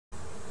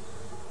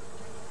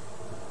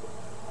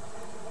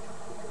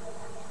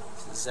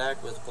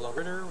Zach with Below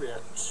Ritter. We're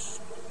at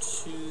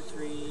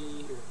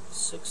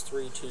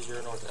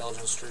 6320 North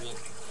Elgin Street.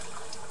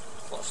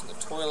 Flushing the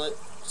toilet.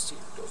 See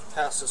if it goes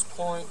past this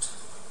point.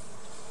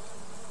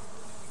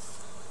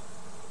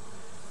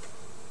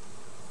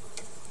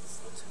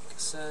 Take a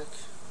sec.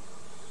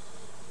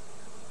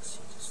 See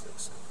if this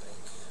looks something.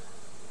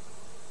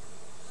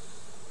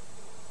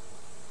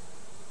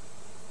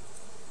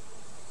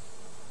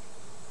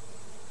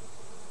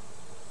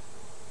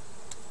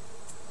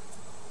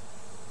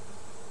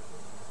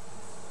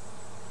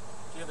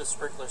 Do you have a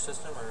sprinkler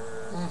system,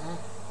 or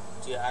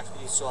do you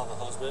still have a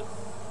hose bib?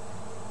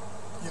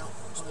 Yeah,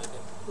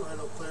 right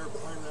up there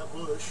behind that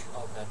bush.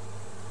 Okay.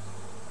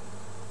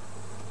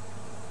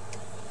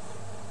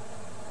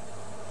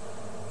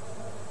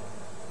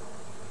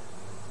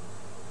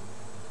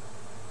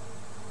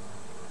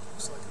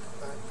 Looks like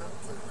it's backed up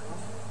there, huh?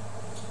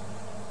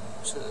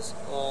 So this,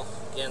 well,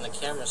 again, the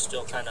camera's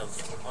still kind of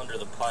under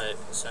the pipe,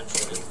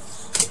 essentially.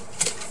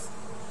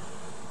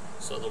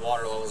 So the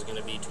water level is going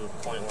to be to a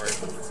point where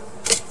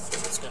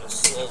it's going to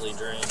slowly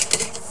drain.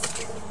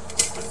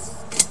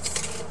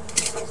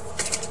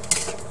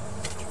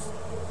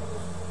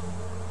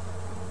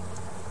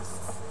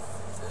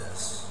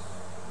 This.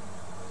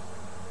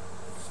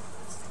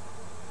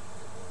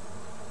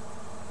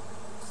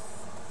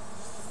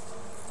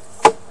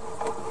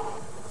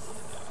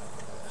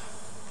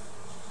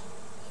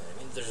 I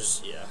mean,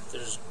 there's, you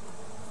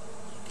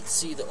can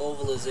see the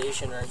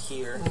ovalization right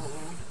here.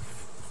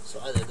 So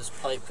either this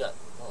pipe got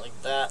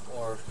like that,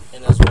 or,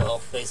 and as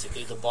well,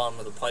 basically the bottom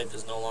of the pipe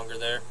is no longer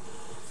there.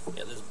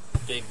 Yeah, this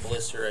big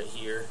blister right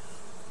here.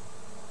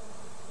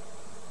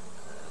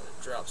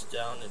 It drops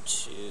down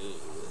into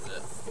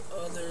the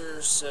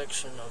other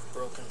section of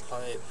broken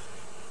pipe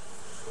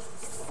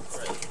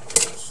right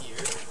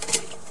here.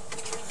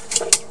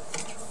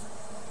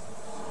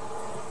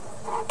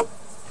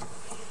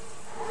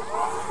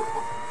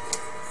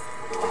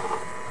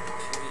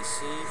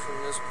 PVC from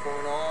this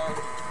point on.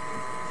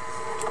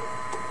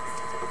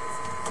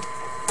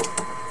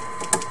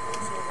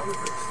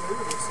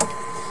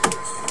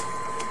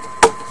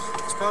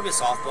 It's probably a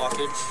soft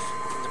blockage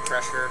in the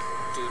pressure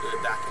due to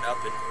it backing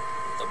up and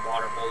the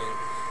water holding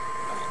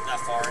that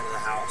far into the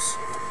house.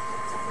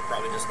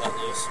 Probably just let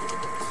loose.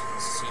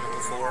 Seen it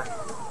before.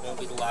 Won't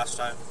be the last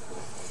time.